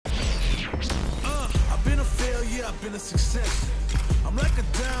I've been a success. I'm like a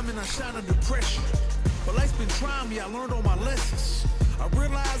diamond, I shine under pressure. But life's been trying me, I learned all my lessons. I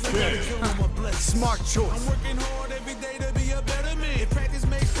realize I gotta kill all my blessings. Smart choice. I'm working hard every day to be a better man. If practice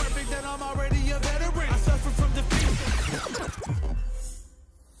makes perfect, then I'm already a veteran. I suffer from defeat.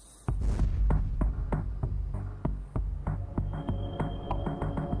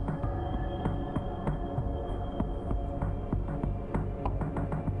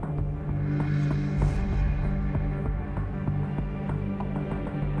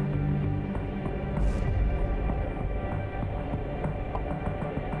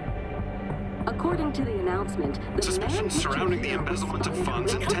 According to the announcement, the suspicions surrounding the embezzlement of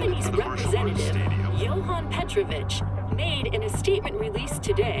funds the intended company's for the martial arts representative, stadium. Johan Petrovich, made in a statement released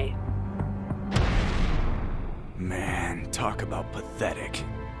today. Man, talk about pathetic.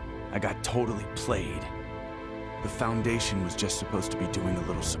 I got totally played. The Foundation was just supposed to be doing a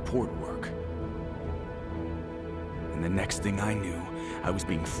little support work. And the next thing I knew, I was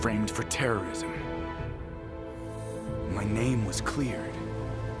being framed for terrorism. My name was cleared.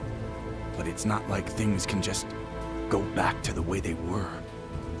 But it's not like things can just go back to the way they were.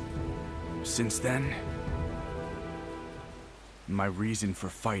 Since then, my reason for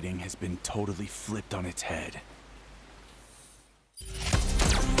fighting has been totally flipped on its head.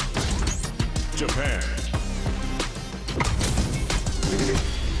 Japan.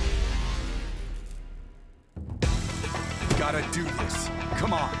 Gotta do this.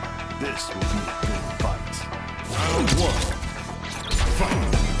 Come on. This will be a good fight. Round one.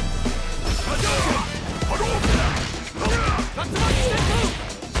 Fight.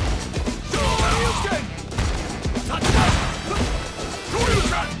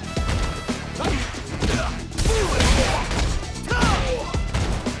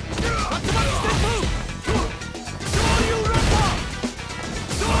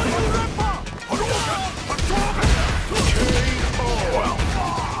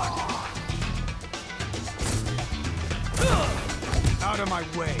 Out of my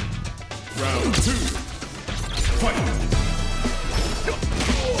way. Round two. Fight.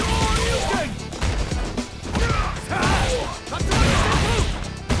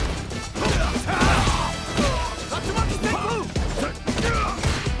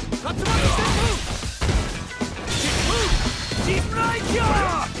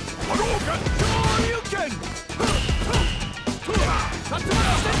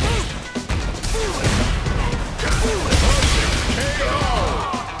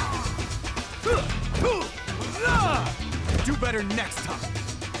 Do better next time.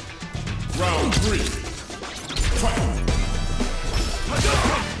 Round three. Fight.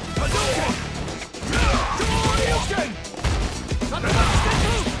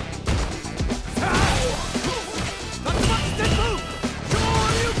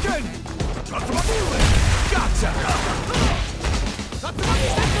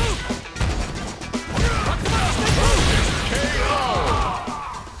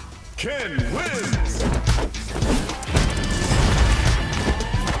 Ken wins!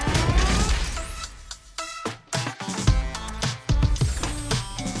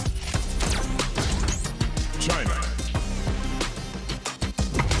 China.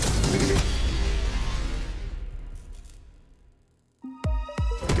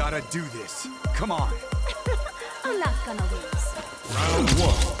 Gotta do this. Come on. I'm not gonna lose. Round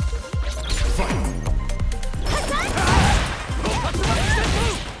one. Fight.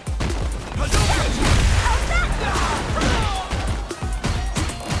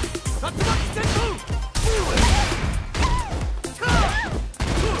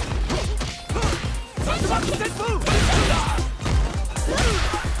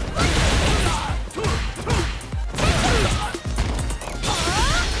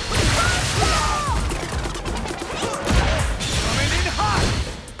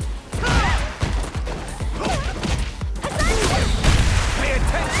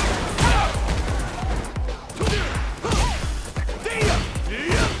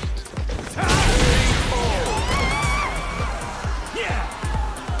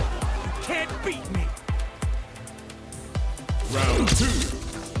 Round two.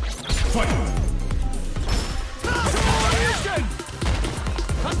 Fight.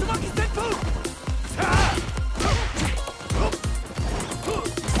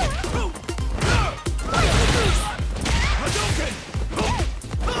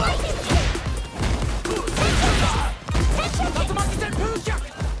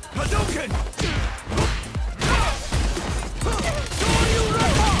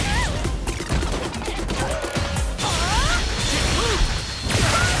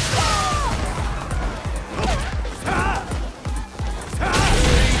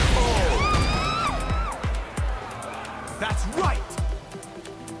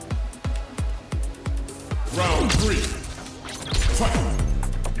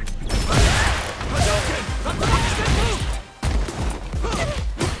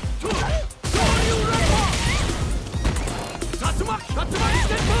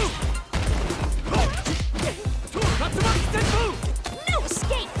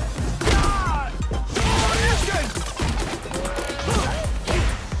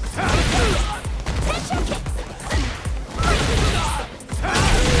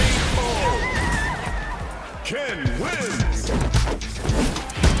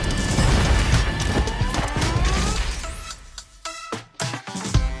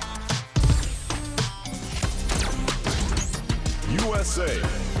 USA.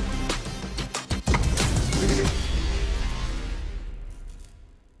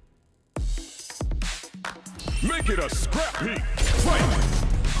 Make it a scrap heap. Fight!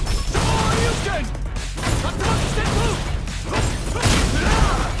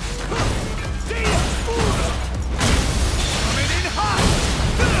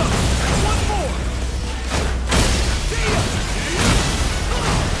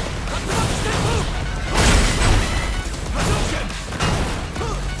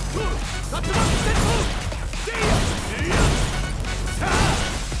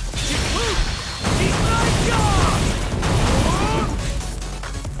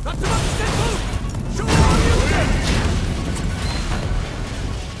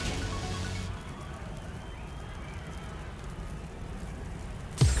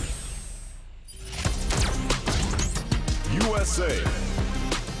 USA.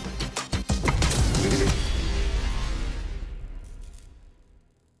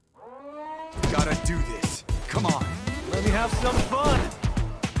 Gotta do this. Come on. Let me have some fun.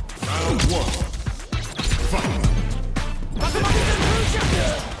 Round 1. Fight!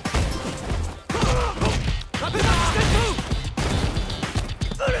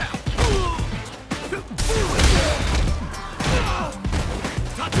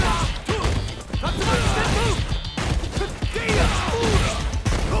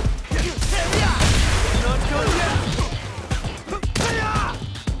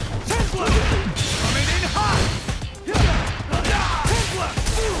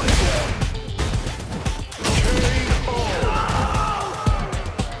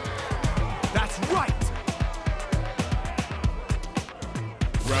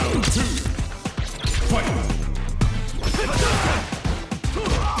 Round 2. Fight!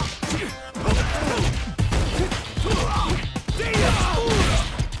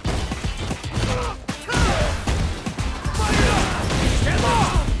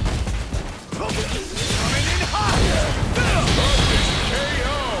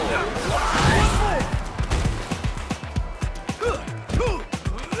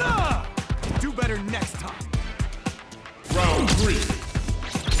 Do better next time. Round 3.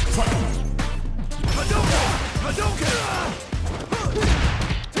 Fight!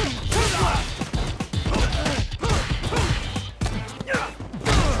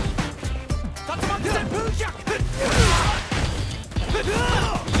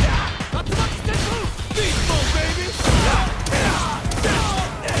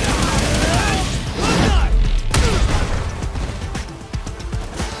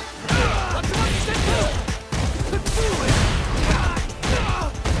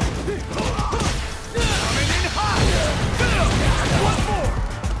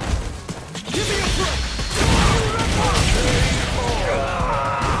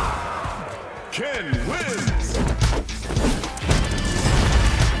 Ken wins!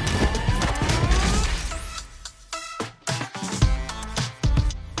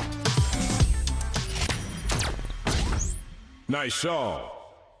 Nice shot.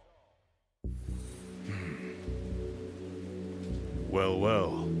 Well,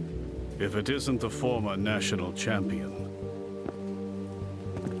 well. If it isn't the former national champion.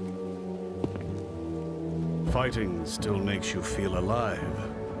 Fighting still makes you feel alive,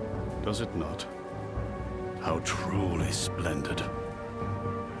 does it not? How truly splendid.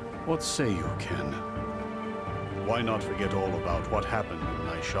 What say you, Ken? Why not forget all about what happened in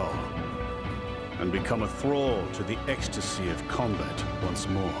Naisha and become a thrall to the ecstasy of combat once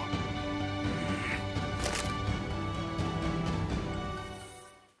more?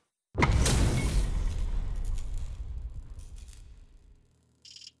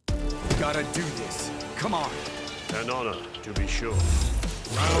 Gotta do this. Come on. An honor, to be sure.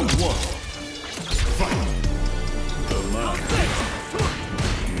 Round 1. Fight! The man.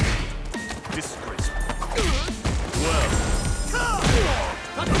 Disgraceful. Well.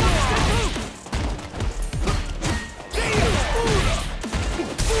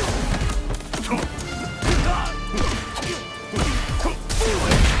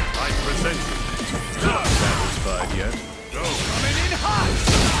 I present you. Not satisfied yet? Go. Coming in hot!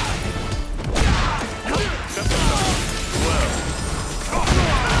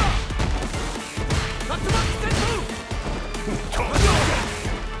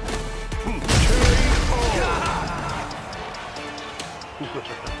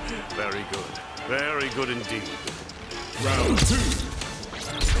 Very good. Very good indeed. Round 2.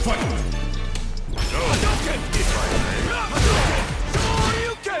 Fight!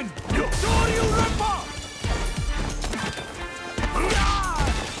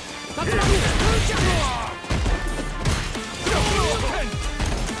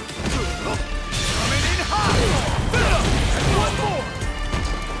 Coming in hot! One more!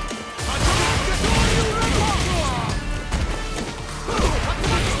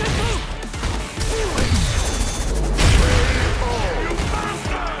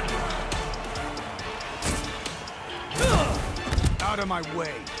 Out of my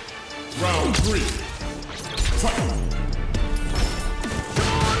way. Round 3. Fight!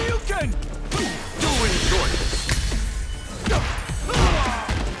 You can! Do enjoy this!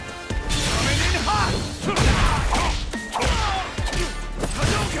 Coming in hot!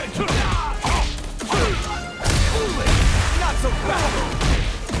 Hadouken! Not so fast!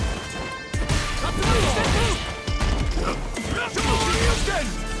 Hadouken!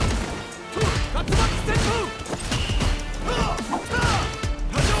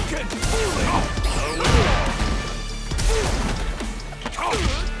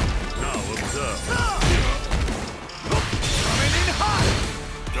 Now observe. Coming in hot!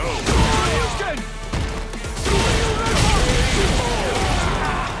 Go! Hadouken!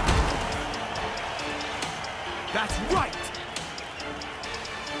 That's right!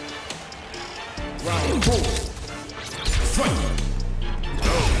 Round 4. Fight!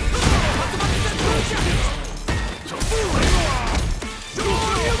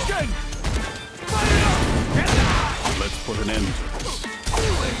 Let's put an end to this.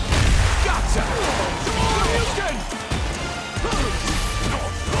 Gotcha!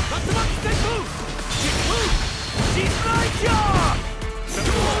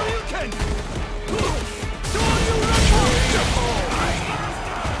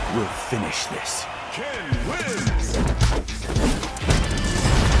 We'll finish this. Ken wins!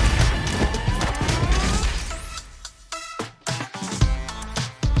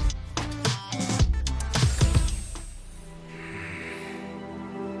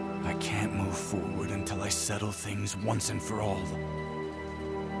 I can't move forward until I settle things once and for all.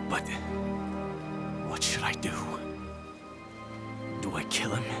 But what should I do? Do I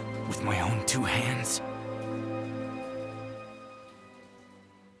kill him with my own 2 hands?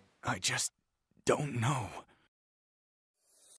 I just don't know.